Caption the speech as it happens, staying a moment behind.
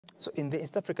So in the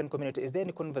East African community, is there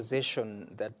any conversation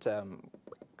that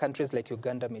countries like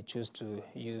Uganda may choose to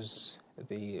use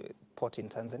the port in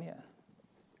Tanzania?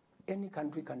 Any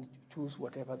country can choose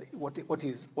whatever what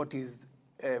is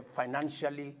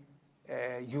financially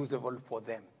usable for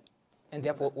them. And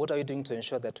therefore, what are you doing to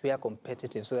ensure that we are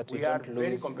competitive so that we don't lose? We are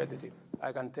very competitive,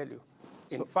 I can tell you.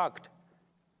 In fact,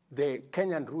 the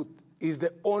Kenyan route is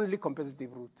the only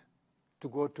competitive route to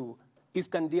go to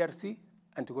Eastern DRC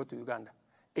and to go to Uganda.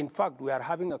 In fact, we are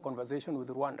having a conversation with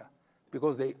Rwanda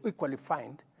because they equally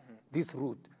find this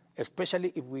route,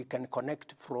 especially if we can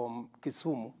connect from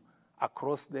Kisumu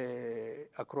across the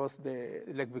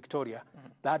Lake Victoria,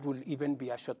 that will even be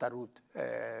a shorter route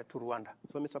to Rwanda.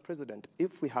 So, Mr. President,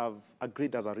 if we have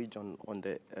agreed as a region on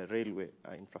the railway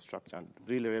infrastructure, and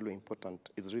really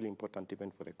is really important even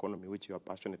for the economy, which you are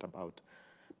passionate about,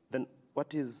 then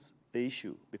what is the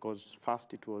issue? Because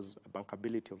first it was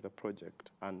bankability of the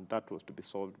project, and that was to be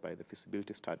solved by the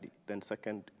feasibility study. Then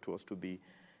second, it was to be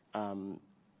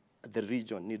the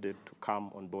region needed to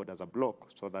come on board as a block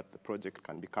so that the project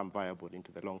can become viable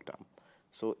into the long term.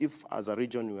 So if as a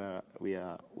region we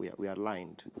are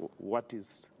aligned, what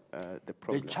is the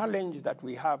problem? The challenge that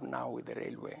we have now with the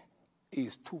railway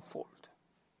is twofold.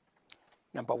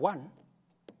 Number one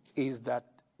is that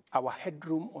our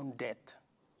headroom on debt,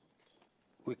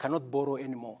 we cannot borrow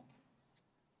anymore.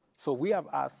 So we have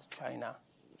asked China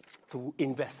to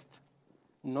invest,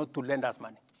 not to lend us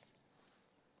money.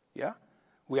 Yeah?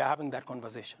 We are having that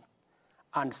conversation.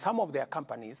 And some of their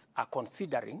companies are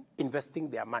considering investing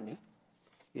their money,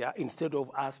 instead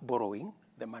of us borrowing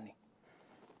the money.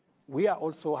 We are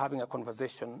also having a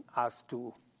conversation as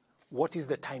to what is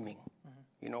the timing.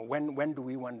 When do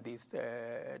we want this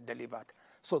delivered?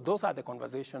 So those are the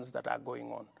conversations that are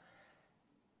going on.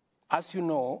 As you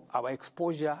know, our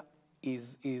exposure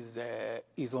is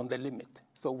on the limit.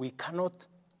 So we cannot,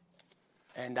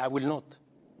 and I will not,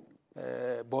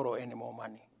 borrow any more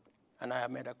money. And I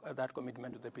have made that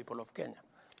commitment to the people of Kenya.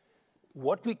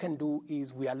 What we can do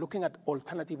is we are looking at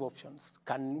alternative options.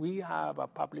 Can we have a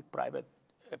public-private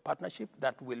partnership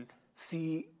that will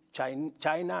see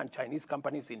China and Chinese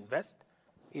companies invest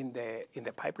in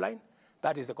the pipeline?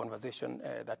 That is the conversation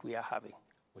that we are having.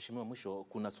 Mheshimiwa, mwisho,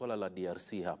 kuna swala la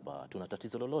DRC hapa. Tuna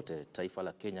tatizo lolote taifa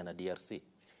la Kenya na DRC?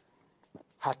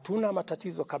 Hatuna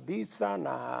matatizo kabisa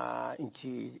na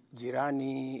nchi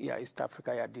jirani ya East Africa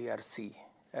ya DRC.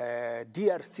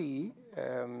 DRC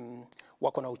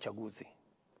wako na uchaguzi.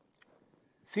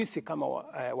 Sisi kama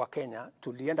wa Kenya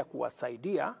tulienda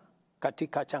kuwasaidia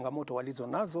katika changamoto walizo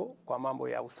nazo kwa mambo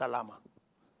ya usalama.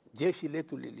 Jeshi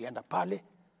letu lilienda pale,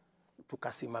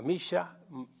 tukasimamisha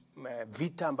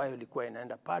vita ambayo ilikuwa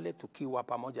inaenda pale, tukiwa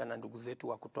pamoja na ndugu zetu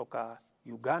wa kutoka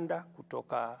Uganda,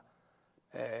 kutoka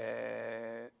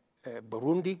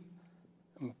Burundi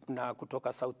na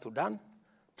kutoka South Sudan.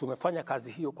 Tumefanya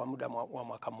kazi hiyo kwa muda wa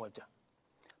mwaka mmoja.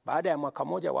 Baada ya mwaka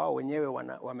mmoja wao wenyewe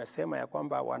wamesema ya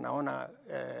kwamba wanaona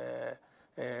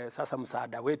sasa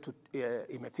msaada wetu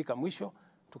imefika mwisho.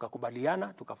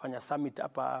 Tukakubaliana, tukafanya summit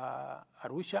hapa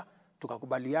Arusha,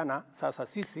 tukakubaliana sasa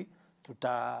sisi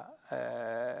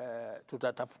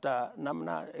tutatafuta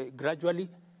namna gradually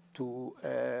to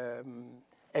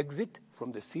exit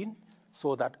from the scene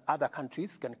so that other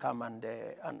countries can come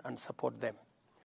and support them.